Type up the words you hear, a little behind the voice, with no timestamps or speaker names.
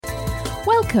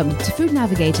Welcome to Food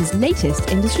Navigator's latest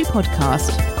industry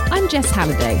podcast. I'm Jess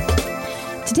Halliday.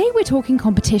 Today we're talking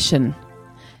competition.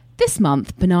 This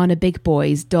month, banana big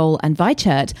boys Dole and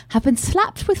Weichert have been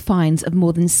slapped with fines of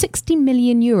more than 60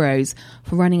 million euros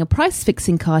for running a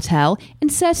price-fixing cartel in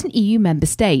certain EU member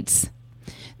states.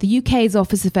 The UK's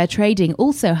Office of Fair Trading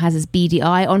also has its beady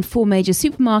eye on 4 major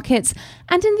supermarkets,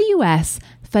 and in the US,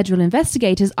 federal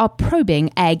investigators are probing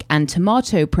egg and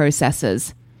tomato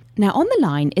processors. Now on the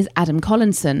line is Adam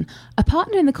Collinson, a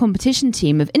partner in the competition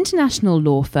team of international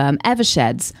law firm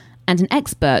Eversheds and an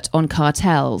expert on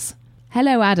cartels.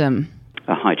 Hello, Adam.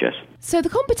 Hi, Jess. So the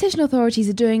competition authorities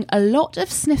are doing a lot of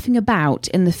sniffing about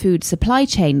in the food supply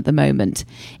chain at the moment.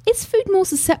 Is food more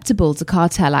susceptible to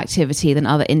cartel activity than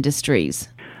other industries?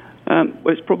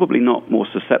 Well, it's probably not more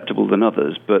susceptible than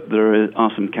others, but there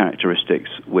are some characteristics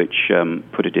which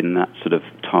put it in that sort of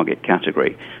target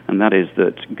category, and that is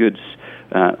that goods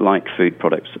like food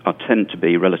products tend to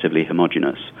be relatively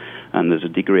homogeneous, and there's a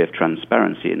degree of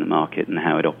transparency in the market and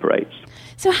how it operates.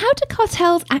 So how do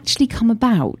cartels actually come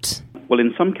about? Well,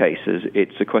 in some cases,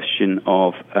 it's a question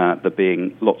of there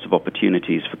being lots of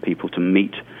opportunities for people to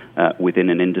meet within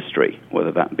an industry,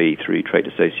 whether that be through trade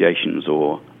associations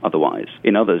or otherwise.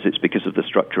 In others, it's because of the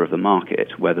structure of the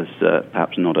market, where there's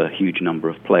perhaps not a huge number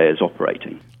of players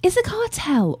operating. Is a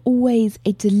cartel always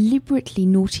a deliberately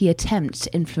naughty attempt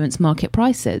to influence market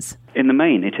prices? In the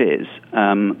main, it is.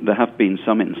 There have been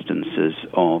some instances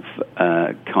of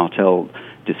cartel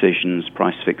decisions,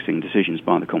 price-fixing decisions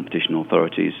by the competition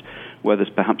authorities, where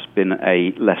there's perhaps been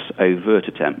a less overt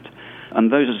attempt. And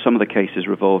those are some of the cases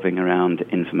revolving around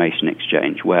information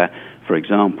exchange, where, for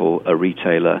example, a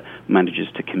retailer manages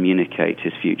to communicate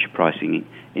his future pricing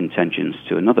intentions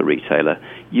to another retailer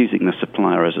using the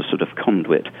supplier as a sort of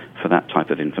conduit for that type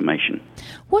of information.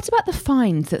 What about the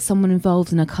fines that someone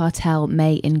involved in a cartel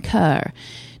may incur?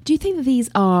 Do you think that these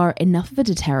are enough of a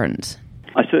deterrent?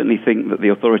 I certainly think that the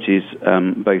authorities,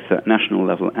 both at national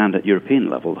level and at European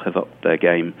level, have upped their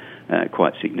game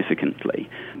quite significantly.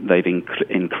 They've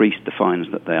increased the fines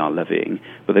that they are levying,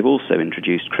 but they've also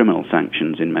introduced criminal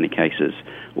sanctions in many cases,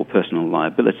 or personal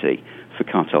liability for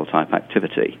cartel-type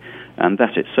activity. And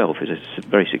that itself is a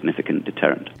very significant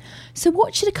deterrent. So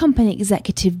what should a company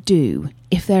executive do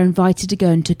if they're invited to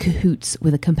go into cahoots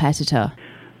with a competitor?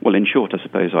 Well, in short, I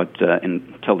suppose I'd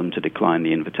tell them to decline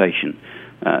the invitation.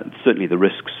 Certainly the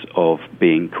risks of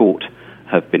being caught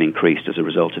have been increased as a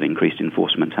result of increased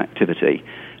enforcement activity,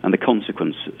 and the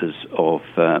consequences of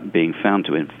being found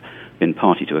to have been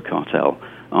party to a cartel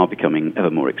are becoming ever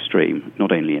more extreme,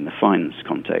 not only in the fines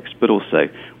context, but also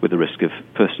with the risk of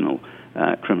personal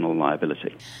criminal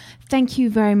liability. Thank you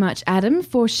very much, Adam,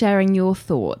 for sharing your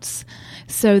thoughts.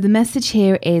 So the message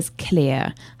here is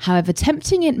clear. However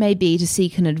tempting it may be to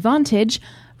seek an advantage,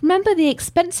 remember the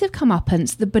expensive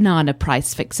comeuppance the banana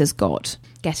price fixers got.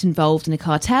 Get involved in a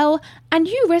cartel, and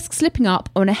you risk slipping up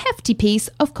on a hefty piece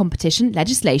of competition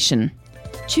legislation.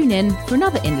 Tune in for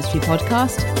another industry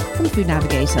podcast from Food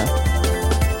Navigator.